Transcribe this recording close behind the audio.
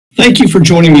Thank you for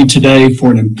joining me today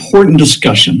for an important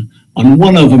discussion on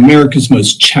one of America's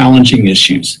most challenging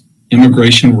issues,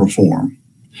 immigration reform.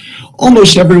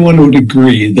 Almost everyone would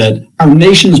agree that our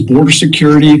nation's border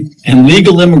security and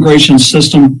legal immigration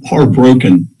system are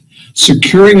broken.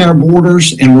 Securing our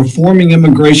borders and reforming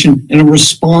immigration in a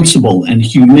responsible and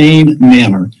humane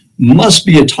manner must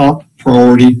be a top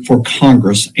priority for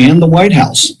Congress and the White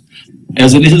House,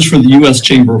 as it is for the U.S.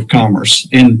 Chamber of Commerce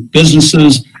and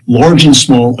businesses large and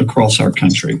small across our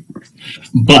country.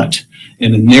 But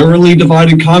in a narrowly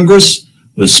divided Congress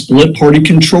with split party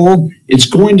control, it's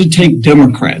going to take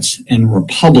Democrats and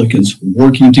Republicans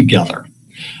working together.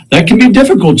 That can be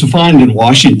difficult to find in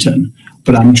Washington,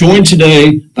 but I'm joined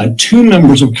today by two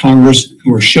members of Congress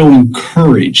who are showing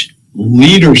courage,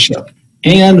 leadership,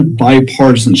 and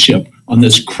bipartisanship on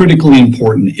this critically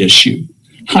important issue.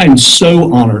 I'm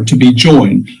so honored to be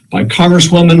joined by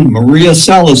Congresswoman Maria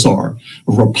Salazar,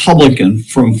 a Republican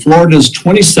from Florida's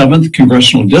 27th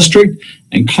Congressional District,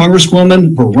 and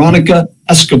Congresswoman Veronica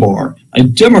Escobar, a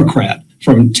Democrat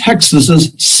from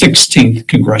Texas's 16th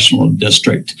Congressional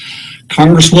District.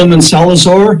 Congresswoman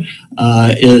Salazar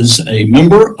is a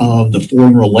member of the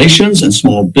Foreign Relations and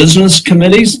Small Business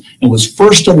Committees and was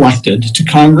first elected to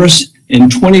Congress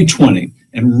in 2020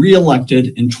 and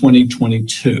re-elected in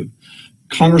 2022.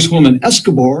 Congresswoman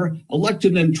Escobar,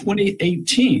 elected in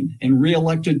 2018 and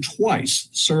re-elected twice,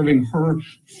 serving her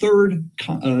third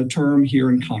term here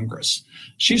in Congress.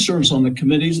 She serves on the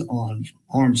committees on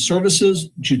Armed Services,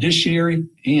 Judiciary,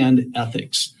 and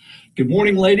Ethics. Good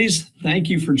morning, ladies. Thank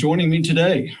you for joining me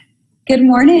today. Good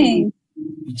morning.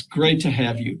 It's great to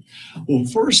have you. Well,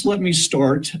 first, let me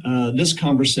start this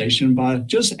conversation by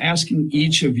just asking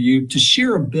each of you to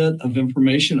share a bit of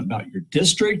information about your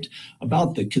district,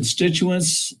 about the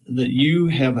constituents that you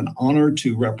have an honor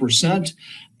to represent,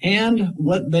 and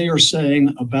what they are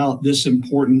saying about this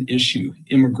important issue,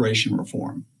 immigration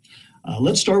reform.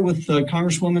 Let's start with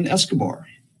Congresswoman Escobar.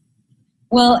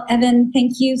 Well, Evan,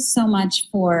 thank you so much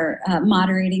for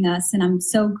moderating us, and I'm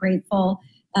so grateful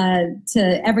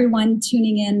to everyone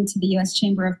tuning in to the U.S.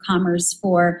 Chamber of Commerce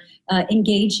for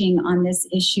engaging on this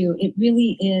issue. It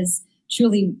really is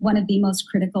truly one of the most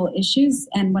critical issues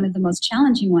and one of the most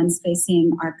challenging ones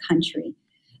facing our country.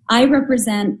 I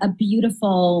represent a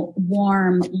beautiful,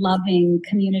 warm, loving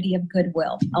community of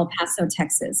goodwill, El Paso,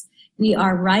 Texas. We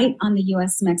are right on the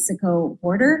U.S.-Mexico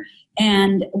border,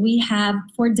 and we have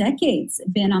for decades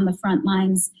been on the front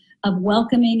lines of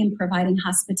welcoming and providing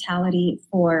hospitality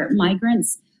for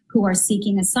migrants who are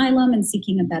seeking asylum and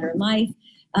seeking a better life.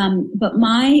 But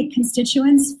my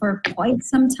constituents for quite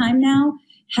some time now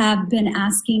have been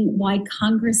asking why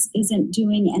Congress isn't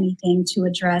doing anything to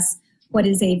address what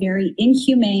is a very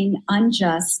inhumane,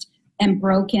 unjust, and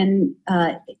broken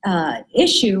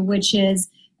issue, which is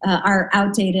our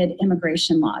outdated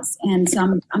immigration laws. And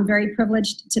so I'm very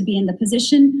privileged to be in the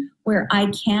position where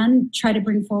I can try to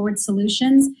bring forward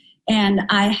solutions. And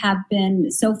I have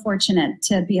been so fortunate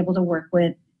to be able to work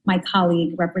with my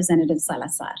colleague, Representative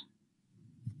Salazar.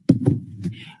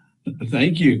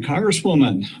 Thank you,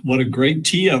 Congresswoman. What a great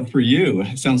tee up for you.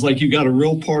 It sounds like you got a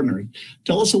real partner.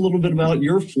 Tell us a little bit about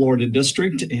your Florida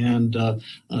district and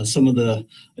some of the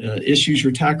issues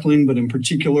you're tackling, but in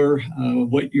particular,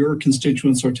 what your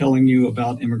constituents are telling you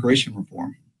about immigration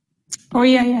reform. Oh,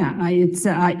 yeah.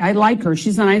 I like her.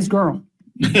 She's a nice girl.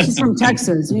 She's from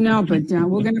Texas, you know, but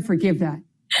we're going to forgive that.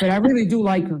 But I really do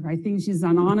like her. I think she's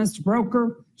an honest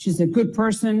broker. She's a good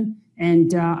person.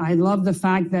 And I love the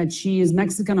fact that she is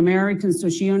Mexican-American, so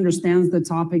she understands the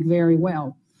topic very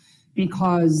well,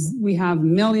 because we have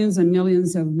millions and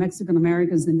millions of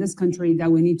Mexican-Americans in this country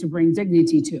that we need to bring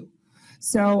dignity to.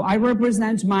 So I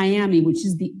represent Miami, which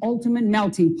is the ultimate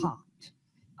melting pot.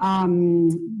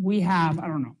 We have,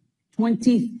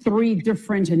 23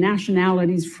 different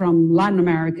nationalities from Latin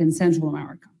America and Central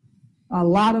America. A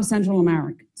lot of Central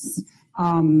Americans.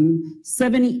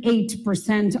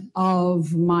 78%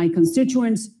 of my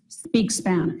constituents speak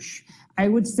Spanish. I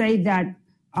would say that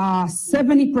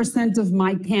 70% of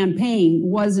my campaign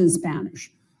was in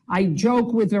Spanish. I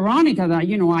joke with Veronica that,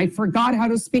 I forgot how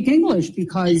to speak English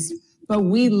but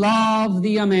we love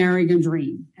the American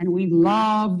dream and we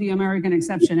love the American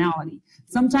exceptionality.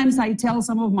 Sometimes I tell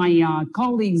some of my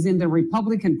colleagues in the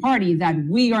Republican Party that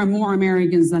we are more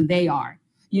Americans than they are.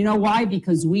 You know why?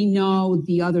 Because we know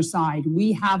the other side.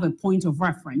 We have a point of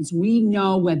reference. We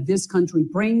know what this country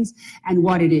brings and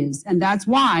what it is. And that's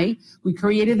why we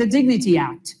created the Dignity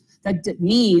Act. That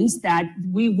means that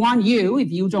we want you, if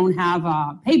you don't have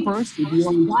papers, if you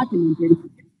aren't documented,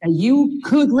 that you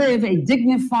could live a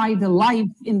dignified life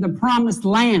in the promised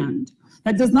land.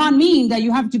 That does not mean that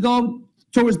you have to go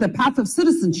towards the path of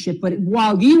citizenship. But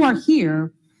while you are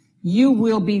here, you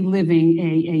will be living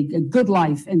a good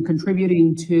life and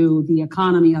contributing to the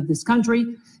economy of this country,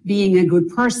 being a good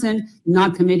person,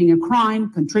 not committing a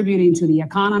crime, contributing to the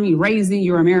economy, raising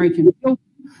your American children.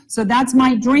 So that's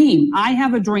my dream. I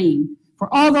have a dream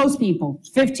for all those people,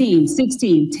 15,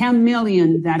 16, 10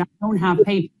 million that I don't have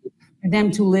paper, for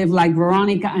them to live like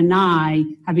Veronica and I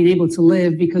have been able to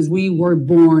live because we were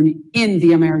born in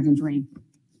the American dream.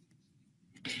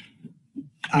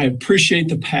 I appreciate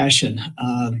the passion.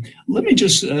 Let me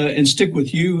just and stick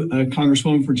with you,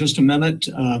 Congresswoman, for just a minute.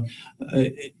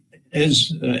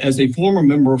 As a former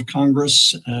member of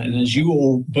Congress, and as you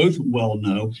all both well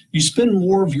know, you spend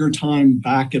more of your time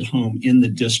back at home in the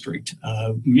district,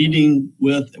 meeting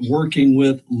with, working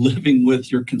with, living with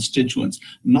your constituents,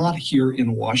 not here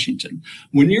in Washington.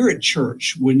 When you're at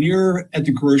church, when you're at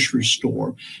the grocery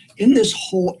store, in this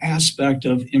whole aspect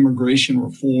of immigration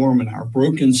reform and our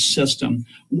broken system,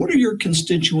 what are your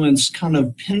constituents kind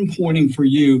of pinpointing for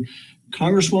you?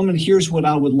 Congresswoman, here's what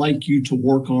I would like you to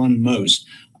work on most.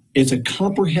 It's a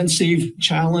comprehensive,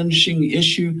 challenging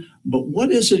issue, but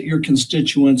what is it your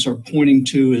constituents are pointing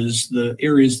to as the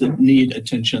areas that need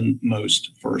attention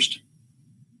most first?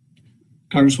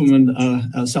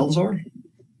 Congresswoman Salazar?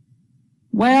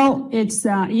 Well, it's,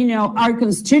 our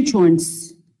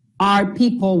constituents are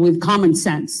people with common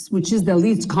sense, which is the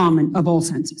least common of all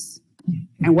senses.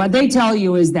 And what they tell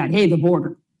you is that, hey, the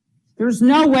border. There's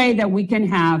no way that we can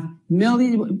have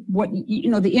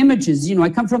the images, I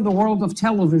come from the world of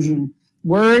television.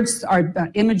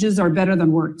 Images are better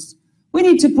than words. We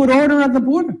need to put order at the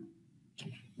border.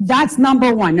 That's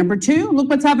number one. Number two, look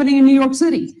what's happening in New York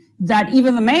City. That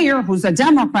even the mayor, who's a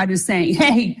Democrat, is saying,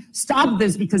 hey, stop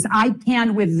this because I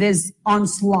can with this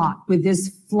onslaught, with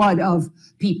this flood of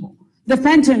people. The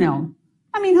fentanyl.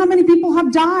 I mean, how many people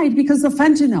have died because of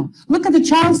fentanyl? Look at the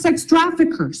child sex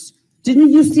traffickers. Didn't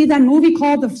you see that movie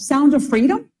called The Sound of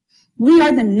Freedom? We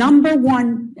are the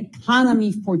 #1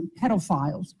 economy for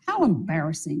pedophiles. How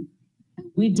embarrassing.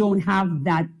 We don't have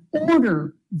that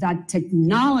order, that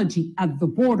technology at the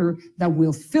border that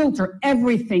will filter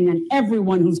everything and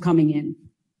everyone who's coming in.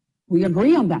 We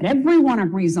agree on that. Everyone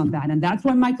agrees on that. And that's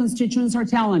what my constituents are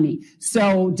telling me.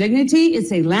 So dignity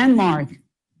is a landmark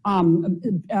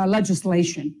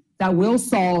legislation that will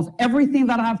solve everything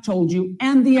that I've told you,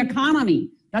 and the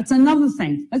economy. That's another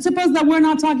thing. Let's suppose that we're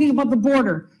not talking about the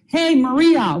border. Hey,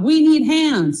 Maria, we need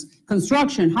hands.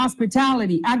 Construction,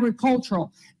 hospitality,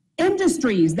 agricultural,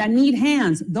 industries that need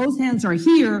hands. Those hands are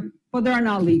here, but they're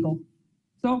not legal.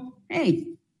 So, hey,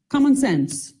 common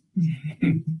sense.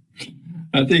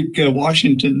 I think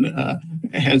Washington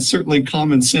has certainly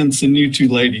common sense in you two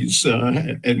ladies,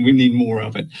 and we need more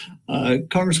of it.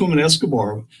 Congresswoman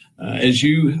Escobar, as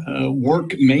you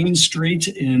work Main Street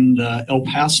in El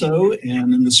Paso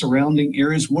and in the surrounding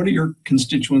areas, what are your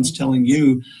constituents telling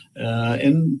you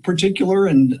in particular?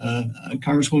 And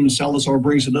Congresswoman Salazar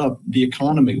brings it up, the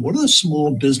economy. What are the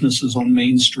small businesses on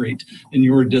Main Street in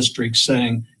your district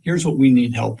saying, here's what we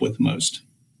need help with most?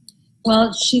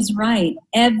 Well, she's right.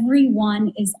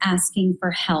 Everyone is asking for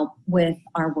help with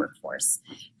our workforce,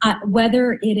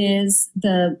 whether it is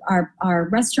our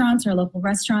restaurants, our local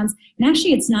restaurants. And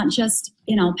actually, it's not just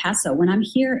in El Paso. When I'm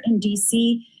here in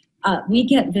DC, we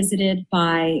get visited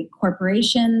by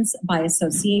corporations, by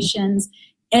associations.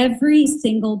 Every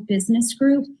single business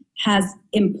group has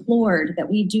implored that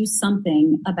we do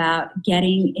something about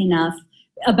getting enough,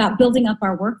 about building up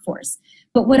our workforce.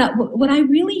 But what I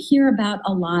really hear about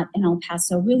a lot in El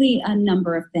Paso, really a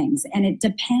number of things, and it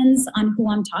depends on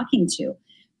who I'm talking to.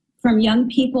 From young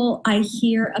people, I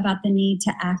hear about the need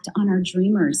to act on our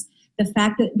dreamers. The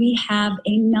fact that we have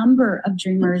a number of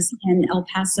dreamers in El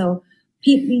Paso,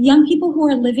 young people who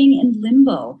are living in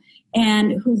limbo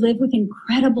and who live with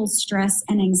incredible stress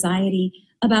and anxiety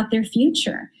about their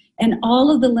future and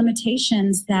all of the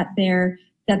limitations that their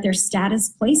status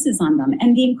places on them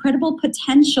and the incredible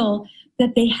potential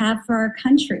that they have for our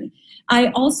country. I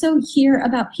also hear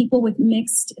about people with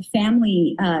mixed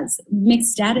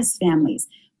status families,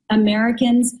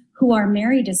 Americans who are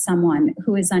married to someone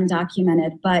who is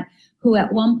undocumented, but who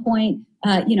at one point,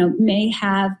 may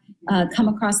have come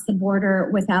across the border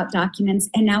without documents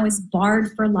and now is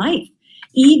barred for life,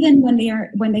 even when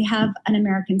they have an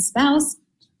American spouse,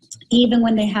 even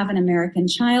when they have an American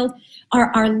child.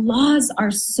 Our laws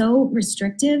are so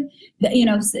restrictive that,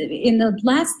 in the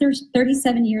last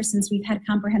 37 years since we've had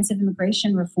comprehensive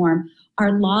immigration reform,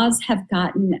 our laws have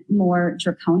gotten more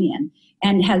draconian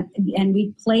and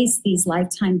we've placed these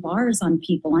lifetime bars on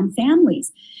people, on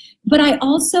families. But I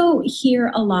also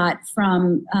hear a lot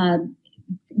from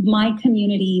my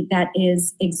community that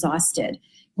is exhausted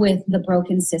with the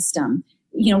broken system.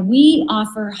 You know, we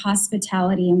offer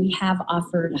hospitality, and we have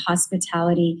offered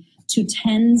hospitality to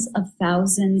tens of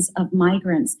thousands of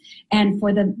migrants. And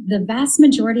for the vast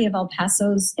majority of El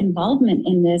Paso's involvement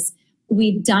in this,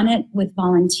 we've done it with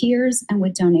volunteers and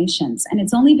with donations. And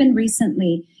it's only been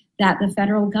recently that the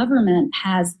federal government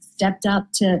has stepped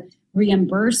up to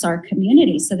reimburse our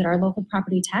community so that our local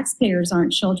property taxpayers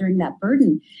aren't shouldering that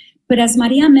burden. But as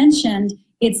Maria mentioned,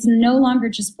 it's no longer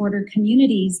just border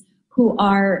communities who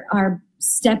are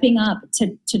stepping up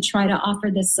to try to offer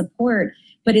this support,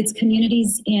 but it's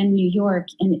communities in New York,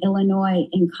 in Illinois,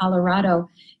 in Colorado,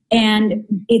 and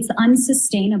it's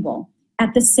unsustainable.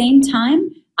 At the same time,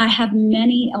 I have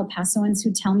many El Pasoans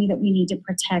who tell me that we need to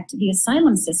protect the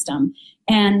asylum system.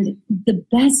 And the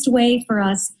best way for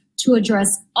us to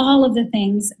address all of the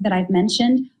things that I've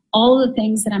mentioned, all of the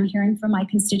things that I'm hearing from my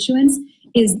constituents,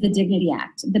 is the Dignity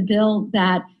Act, the bill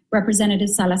that Representative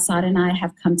Salazar and I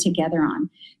have come together on.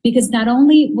 Because not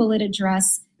only will it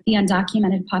address the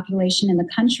undocumented population in the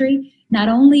country, not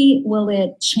only will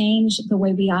it change the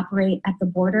way we operate at the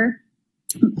border,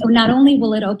 not only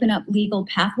will it open up legal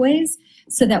pathways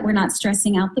so that we're not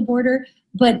stressing out the border,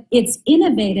 but it's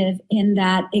innovative in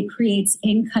that it creates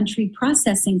in-country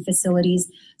processing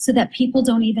facilities so that people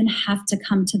don't even have to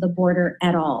come to the border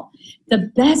at all.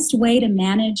 The best way to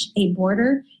manage a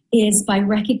border is by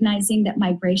recognizing that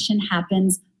migration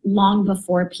happens long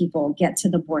before people get to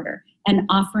the border and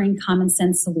offering common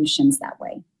sense solutions that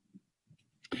way.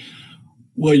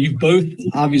 Well, you both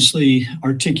obviously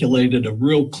articulated a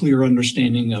real clear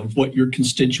understanding of what your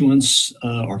constituents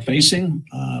are facing,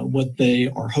 what they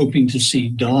are hoping to see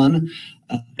done.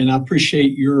 And I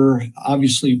appreciate your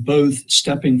obviously both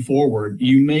stepping forward.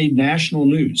 You made national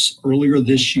news earlier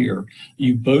this year.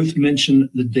 You both mentioned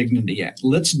the Dignity Act.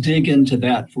 Let's dig into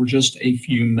that for just a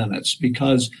few minutes,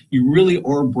 because you really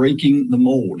are breaking the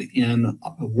mold in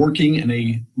working in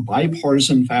a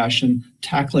bipartisan fashion,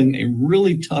 tackling a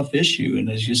really tough issue. And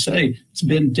as you say, it's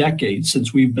been decades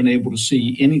since we've been able to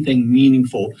see anything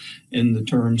meaningful in the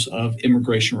terms of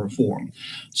immigration reform.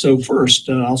 So first,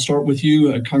 I'll start with you,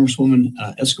 Congresswoman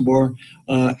Escobar.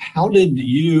 How did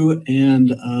you and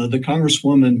the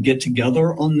Congresswoman get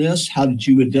together on this? How did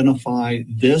you identify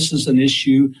this as an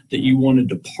issue that you wanted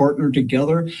to partner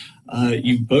together?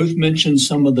 You both mentioned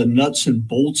some of the nuts and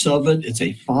bolts of it. It's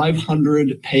a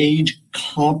 500-page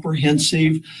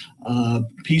comprehensive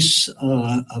piece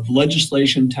of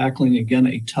legislation tackling, again,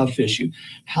 a tough issue.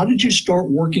 How did you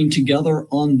start working together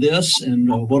on this, and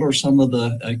what are some of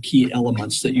the key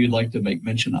elements that you'd like to make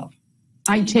mention of?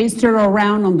 I chased her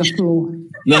around on the floor.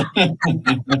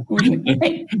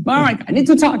 Hey, Veronica, I need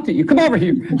to talk to you. Come over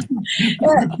here.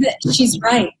 She's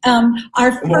right.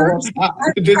 Our first.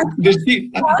 Did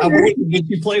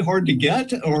she play hard to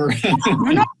get, or?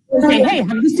 Say, hey,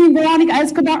 have you seen Veronica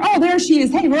Escobar? Oh, there she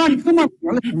is. Hey, Veronica, come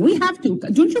over. We have to.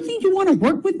 Don't you think you want to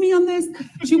work with me on this?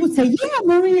 She would say, yeah,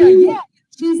 Maria, yeah.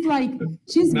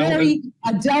 She's very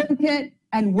delicate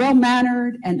and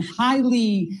well-mannered and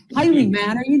highly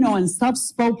mannered, and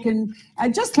soft-spoken,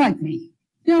 just like me.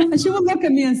 And she would look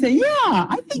at me and say, yeah,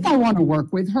 I think I want to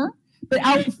work with her. But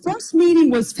our first meeting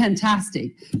was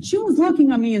fantastic. She was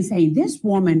looking at me and saying, this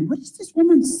woman, what is this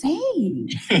woman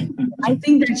saying? I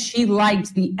think that she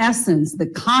liked the essence, the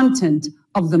content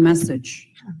of the message.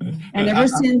 And ever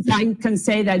since, I can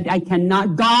say that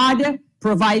God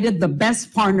provided the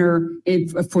best partner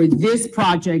for this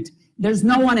project. There's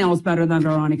no one else better than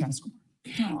Veronica Escobar.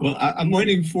 Well, I'm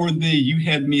waiting for the "you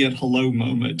had me at hello"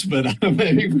 moment, but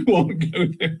maybe we won't go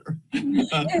there.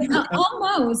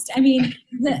 Almost. I mean,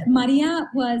 Maria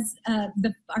was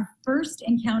our first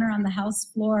encounter on the House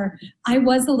floor. I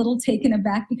was a little taken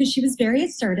aback because she was very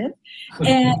assertive.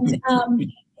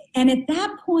 And at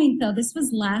that point, though, this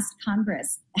was last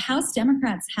Congress, House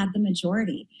Democrats had the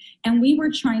majority. And we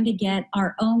were trying to get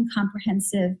our own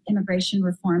comprehensive immigration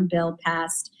reform bill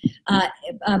passed, a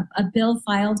bill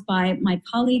filed by my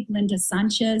colleague, Linda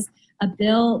Sanchez, a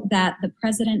bill that the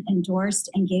president endorsed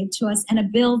and gave to us, and a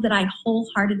bill that I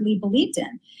wholeheartedly believed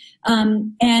in.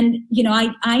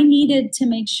 I needed to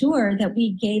make sure that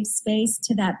we gave space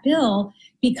to that bill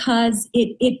because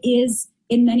it is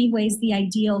in many ways the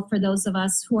ideal for those of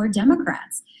us who are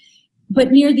Democrats.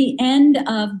 But near the end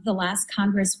of the last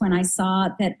Congress, when I saw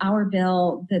that our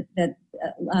bill, that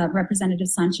Representative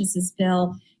Sanchez's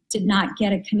bill, did not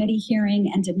get a committee hearing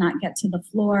and did not get to the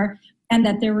floor, and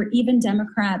that there were even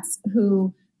Democrats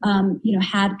who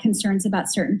had concerns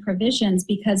about certain provisions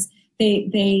because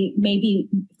they may be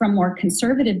from more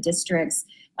conservative districts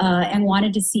and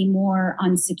wanted to see more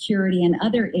on security and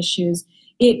other issues,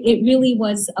 it really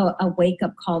was a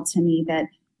wake-up call to me that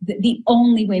the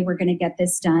only way we're going to get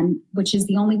this done, which is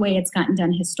the only way it's gotten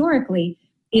done historically,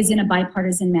 is in a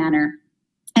bipartisan manner.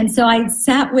 And so I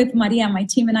sat with Maria, my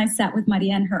team and I sat with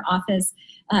Maria in her office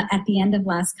at the end of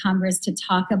last Congress to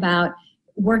talk about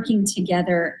working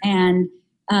together. And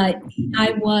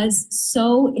I was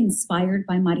so inspired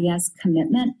by Maria's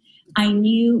commitment. I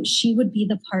knew she would be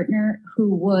the partner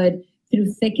who would,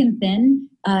 through thick and thin,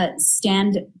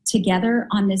 stand together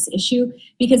on this issue.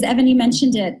 Because Evan, you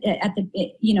mentioned it at the,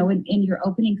 in your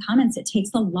opening comments, it takes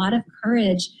a lot of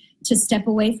courage to step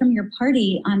away from your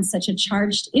party on such a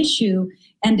charged issue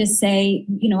and to say,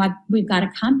 we've got to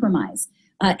compromise.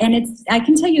 And I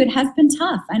can tell you, it has been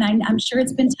tough. And I'm sure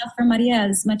it's been tough for Maria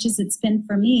as much as it's been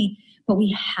for me, but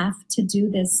we have to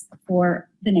do this for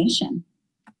the nation.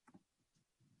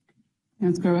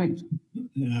 That's correct.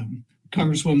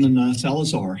 Congresswoman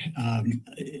Salazar,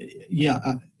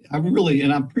 I really,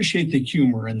 and I appreciate the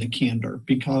humor and the candor,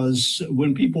 because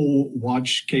when people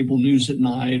watch cable news at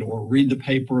night or read the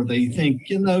paper, they think,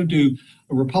 do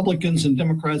Republicans and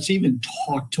Democrats even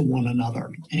talk to one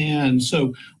another? And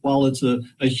so while it's a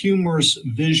humorous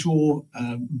visual,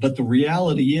 but the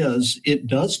reality is it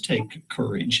does take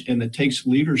courage and it takes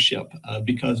leadership,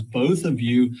 because both of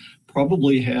you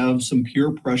probably have some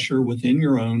peer pressure within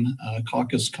your own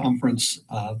caucus conference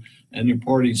and your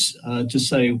parties to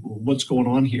say what's going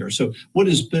on here. So what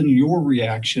has been your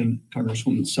reaction,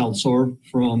 Congresswoman Salazar,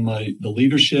 from the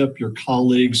leadership, your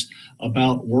colleagues,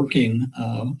 about working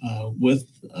with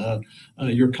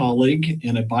your colleague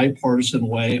in a bipartisan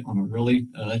way on a really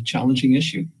challenging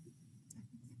issue?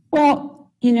 Well,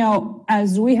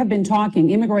 as we have been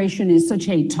talking, immigration is such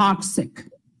a toxic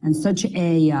and such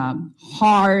a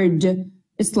hard,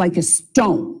 it's like a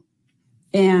stone.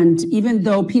 And even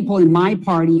though people in my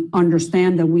party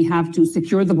understand that we have to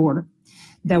secure the border,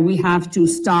 that we have to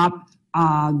stop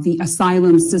the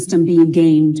asylum system being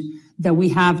gamed, that we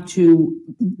have to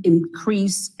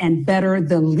increase and better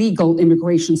the legal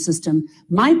immigration system,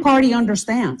 my party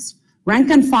understands.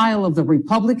 Rank and file of the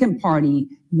Republican Party,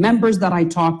 members that I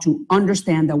talk to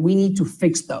understand that we need to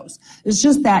fix those. It's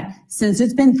just that since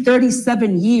it's been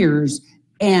 37 years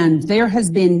and there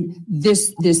has been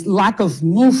this lack of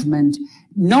movement,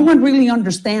 no one really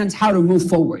understands how to move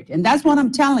forward. And that's what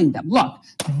I'm telling them. Look,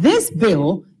 this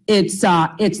bill, it's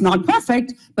not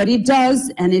perfect, but it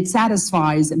does, and it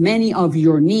satisfies many of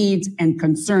your needs and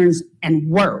concerns and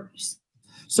worries.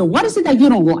 So what is it that you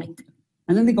don't like?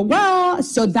 And then they go, well,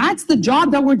 so that's the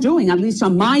job that we're doing, at least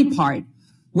on my part.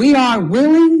 We are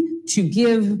willing to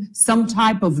give some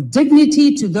type of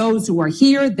dignity to those who are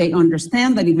here. They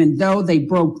understand that even though they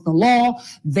broke the law,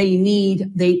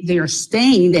 they are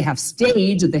staying, they have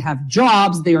stayed, they have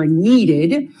jobs, they are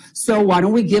needed. So why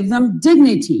don't we give them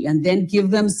dignity and then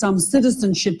give them some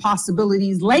citizenship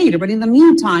possibilities later? But in the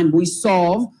meantime, we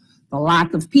solve the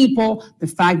lack of people, the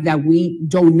fact that we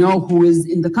don't know who is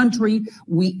in the country.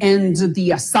 We end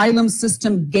the asylum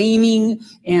system gaming,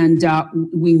 and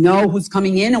we know who's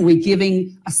coming in, and we're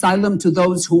giving asylum to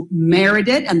those who merit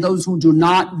it, and those who do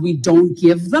not, we don't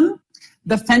give them.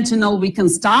 The fentanyl we can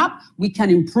stop. We can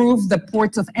improve the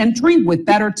ports of entry with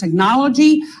better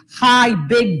technology,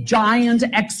 big, giant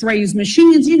X-rays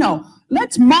machines.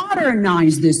 Let's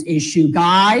modernize this issue,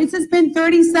 guys. It's been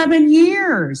 37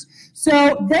 years.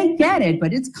 So they get it,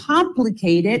 but it's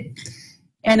complicated.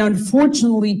 And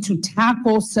unfortunately, to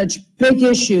tackle such big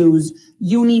issues,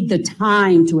 you need the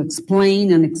time to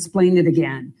explain and explain it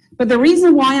again. But the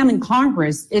reason why I'm in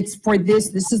Congress, it's for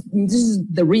this. This is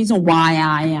the reason why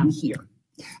I am here.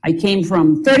 I came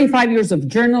from 35 years of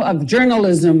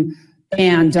journalism,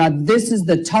 and this is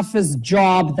the toughest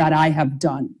job that I have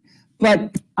done.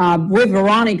 But with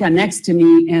Veronica next to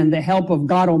me and the help of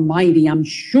God Almighty, I'm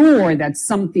sure that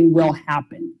something will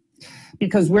happen,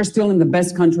 because we're still in the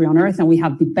best country on earth and we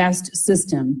have the best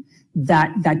system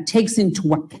that takes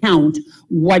into account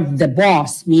what the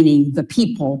boss, meaning the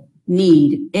people,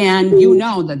 need. And you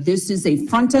know that this is a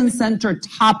front and center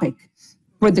topic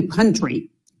for the country,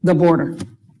 the border.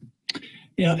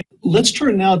 Yeah, let's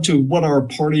turn now to what our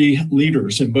party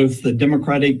leaders in both the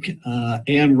Democratic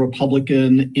and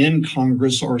Republican in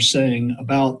Congress are saying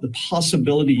about the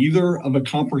possibility either of a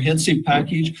comprehensive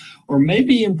package or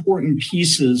maybe important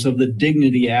pieces of the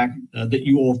Dignity Act that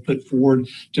you all put forward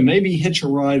to maybe hitch a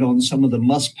ride on some of the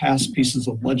must-pass pieces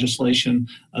of legislation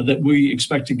that we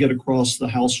expect to get across the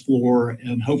House floor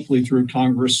and hopefully through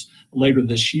Congress later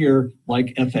this year,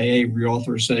 like FAA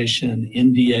reauthorization,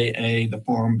 NDAA, the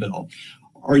Farm Bill.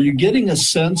 Are you getting a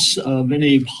sense of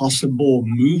any possible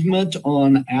movement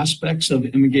on aspects of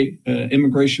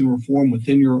immigration reform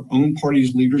within your own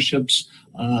party's leaderships,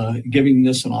 giving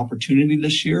this an opportunity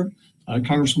this year?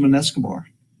 Congresswoman Escobar.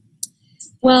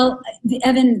 Well,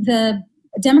 Evan, the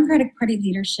Democratic Party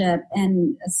leadership,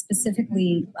 and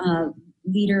specifically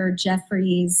Leader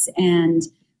Jeffries and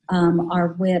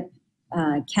our whip,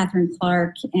 Catherine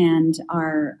Clark, and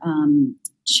our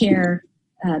chair,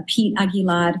 Pete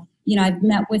Aguilar, I've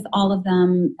met with all of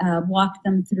them, walked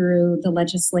them through the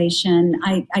legislation.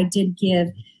 I did give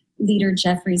Leader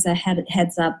Jeffries a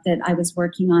heads up that I was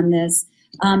working on this.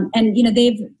 And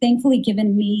they've thankfully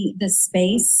given me the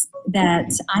space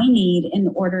that I need in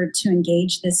order to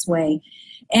engage this way.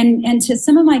 And to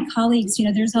some of my colleagues,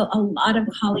 there's a lot of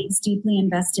colleagues deeply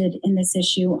invested in this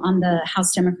issue on the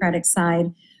House Democratic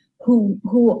side who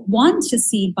want to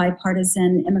see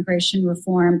bipartisan immigration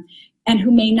reform and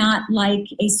who may not like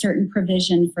a certain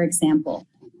provision, for example.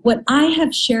 What I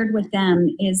have shared with them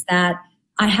is that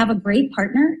I have a great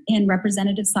partner in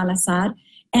Representative Salazar,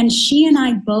 and she and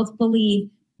I both believe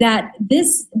that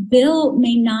this bill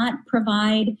may not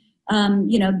provide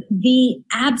the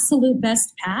absolute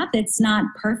best path. It's not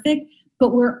perfect,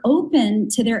 but we're open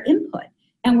to their input,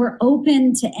 and we're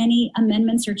open to any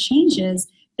amendments or changes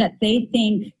that they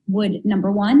think would,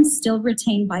 number one, still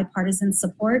retain bipartisan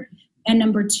support, and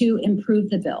number two, improve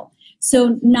the bill.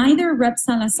 So neither Rep.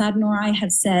 Salazar nor I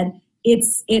have said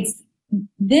it's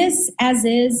this as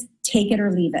is, take it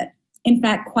or leave it. In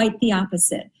fact, quite the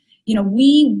opposite.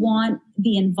 We want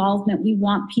the involvement. We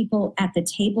want people at the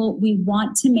table. We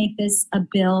want to make this a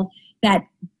bill that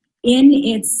in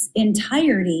its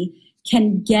entirety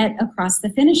can get across the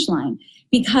finish line,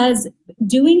 because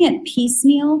doing it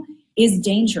piecemeal is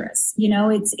dangerous.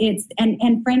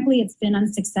 And frankly, it's been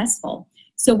unsuccessful.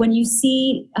 So when you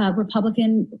see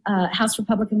House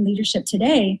Republican leadership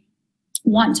today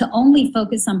want to only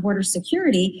focus on border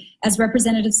security, as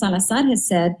Representative Salazar has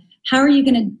said, how are you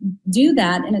going to do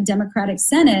that in a Democratic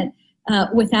Senate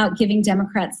without giving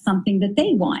Democrats something that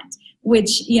they want,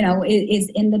 which, is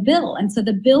in the bill? And so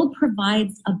the bill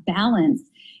provides a balance.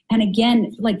 And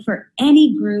again, like for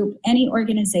any group, any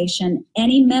organization,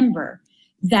 any member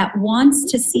that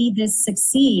wants to see this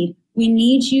succeed, we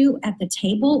need you at the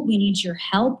table. We need your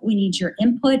help. We need your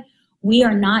input. We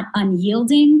are not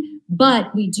unyielding,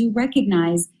 but we do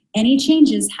recognize any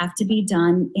changes have to be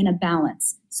done in a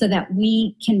balance so that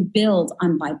we can build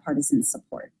on bipartisan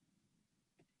support.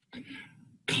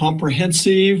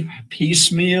 Comprehensive,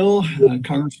 piecemeal,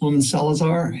 Congresswoman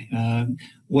Salazar.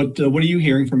 What are you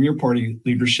hearing from your party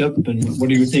leadership, and what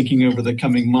are you thinking over the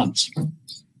coming months?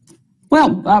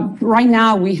 Well, right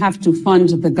now we have to fund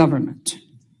the government.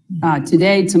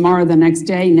 Today, tomorrow, the next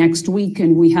day, next week,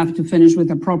 and we have to finish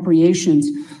with appropriations.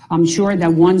 I'm sure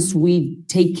that once we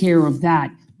take care of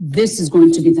that, this is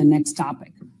going to be the next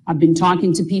topic. I've been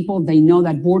talking to people. They know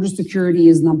that border security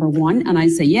is number one. And I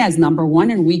say, yes, number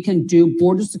one, and we can do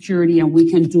border security and we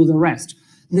can do the rest.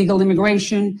 Legal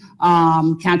immigration,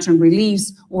 catch and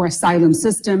release, or asylum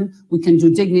system. We can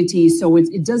do dignity. So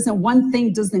it doesn't, one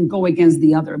thing doesn't go against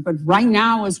the other. But right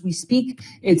now, as we speak,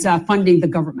 it's funding the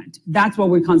government. That's what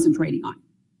we're concentrating on.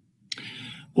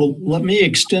 Well, let me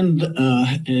extend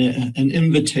an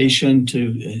invitation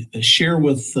to share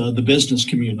with the business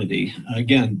community,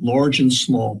 again, large and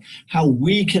small, how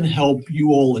we can help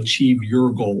you all achieve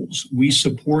your goals. We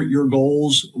support your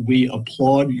goals. We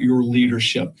applaud your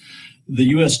leadership. The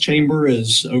U.S. Chamber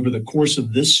is, over the course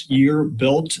of this year,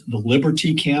 built the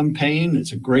Liberty Campaign.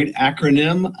 It's a great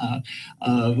acronym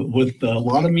with a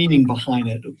lot of meaning behind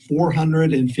it.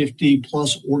 450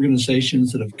 plus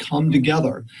organizations that have come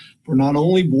together for not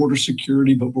only border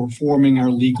security, but reforming our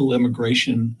legal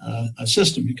immigration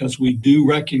system, because we do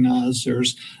recognize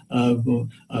there's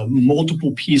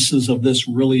multiple pieces of this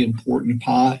really important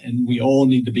pie, and we all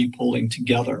need to be pulling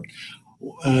together.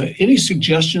 Any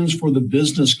suggestions for the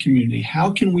business community?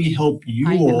 How can we help you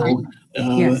all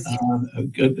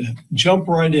jump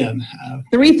right in?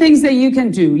 Three things that you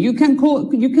can do. You can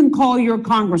call your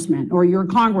congressman or your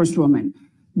congresswoman,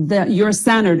 your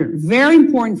senator. Very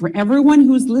important for everyone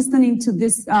who's listening to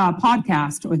this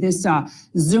podcast or this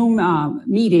Zoom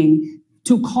meeting,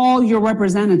 to call your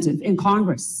representative in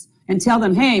Congress and tell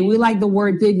them, hey, we like the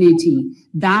word dignity.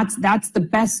 That's the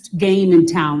best game in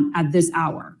town at this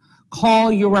hour.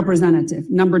 Call your representative.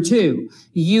 Number two,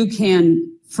 you can,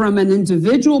 from an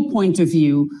individual point of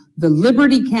view, the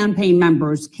Liberty Campaign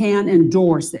members can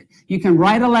endorse it. You can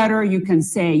write a letter. You can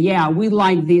say, yeah, we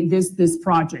like this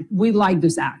project. We like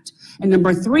this act. And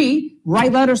number three,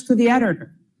 write letters to the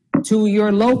editor. to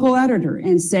your local editor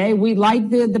and say, we like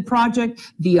the project.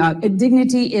 The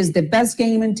Dignity is the best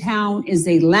game in town, is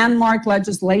a landmark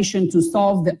legislation to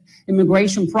solve the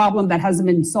immigration problem that hasn't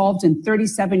been solved in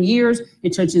 37 years.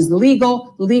 It touches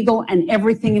legal, and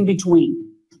everything in between.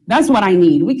 That's what I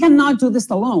need. We cannot do this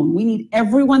alone. We need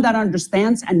everyone that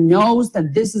understands and knows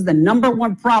that this is the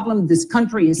 #1 problem this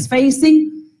country is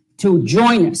facing to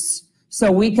join us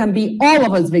so we can be all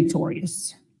of us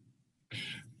victorious.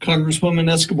 Congresswoman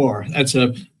Escobar, that's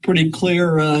a pretty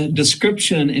clear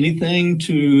description. Anything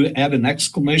to add an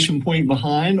exclamation point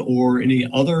behind, or any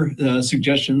other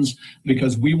suggestions?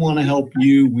 Because we want to help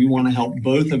you. We want to help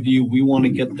both of you. We want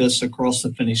to get this across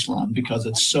the finish line because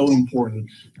it's so important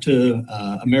to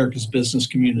America's business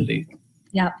community.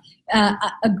 Yeah,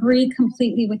 agree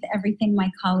completely with everything my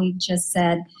colleague just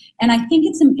said. And I think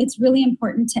it's really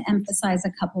important to emphasize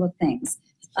a couple of things.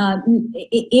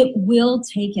 It will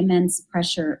take immense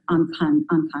pressure on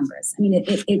Congress. I mean,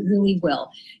 it really will,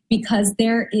 because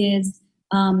there is,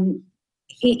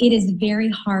 it is very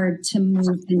hard to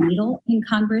move the needle in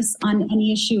Congress on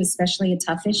any issue, especially a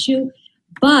tough issue.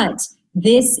 But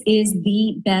this is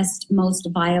the best, most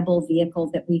viable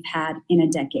vehicle that we've had in a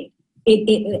decade.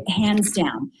 It hands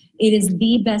down, it is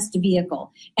the best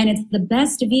vehicle. And it's the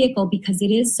best vehicle because it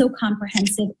is so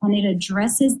comprehensive and it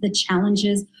addresses the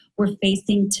challenges we're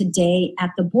facing today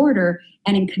at the border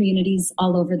and in communities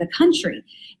all over the country.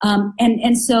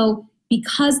 And so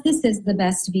because this is the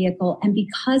best vehicle and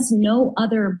because no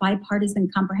other bipartisan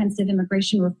comprehensive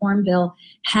immigration reform bill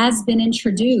has been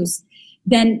introduced,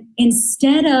 then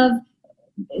instead of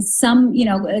some,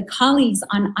 colleagues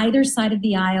on either side of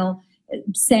the aisle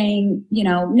saying,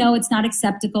 no, it's not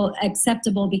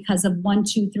acceptable because of 1,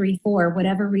 2, 3, 4,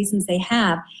 whatever reasons they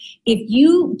have. If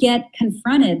you get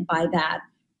confronted by that,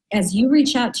 as you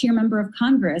reach out to your member of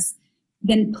Congress,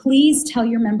 then please tell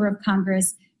your member of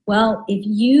Congress, well, if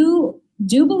you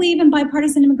do believe in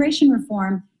bipartisan immigration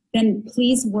reform, then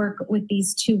please work with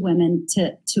these two women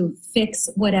to fix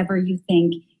whatever you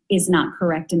think is not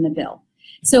correct in the bill.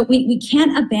 So we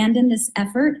can't abandon this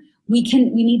effort. We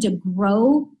need to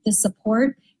grow the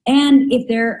support. And if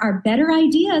there are better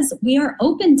ideas, we are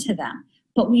open to them.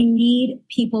 But we need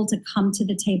people to come to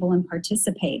the table and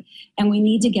participate. And we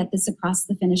need to get this across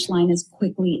the finish line as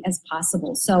quickly as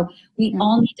possible. So we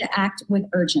all need to act with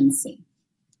urgency.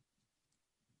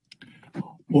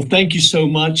 Well, thank you so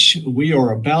much. We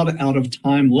are about out of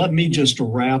time. Let me just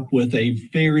wrap with a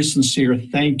very sincere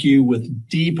thank you with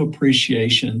deep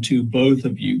appreciation to both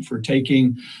of you for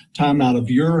taking time out of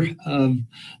your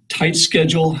tight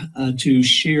schedule to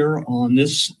share on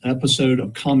this episode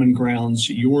of Common Grounds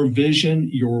your vision,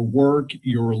 your work,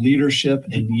 your leadership,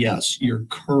 and yes, your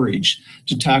courage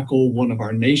to tackle one of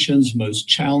our nation's most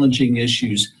challenging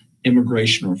issues,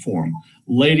 immigration reform.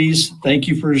 Ladies, thank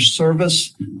you for your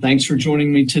service. Thanks for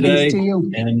joining me today. Thanks to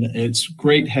you. And it's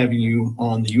great having you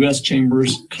on the U.S.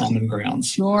 Chamber's Common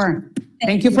Grounds. Sure.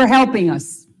 Thank you for helping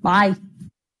us. Bye.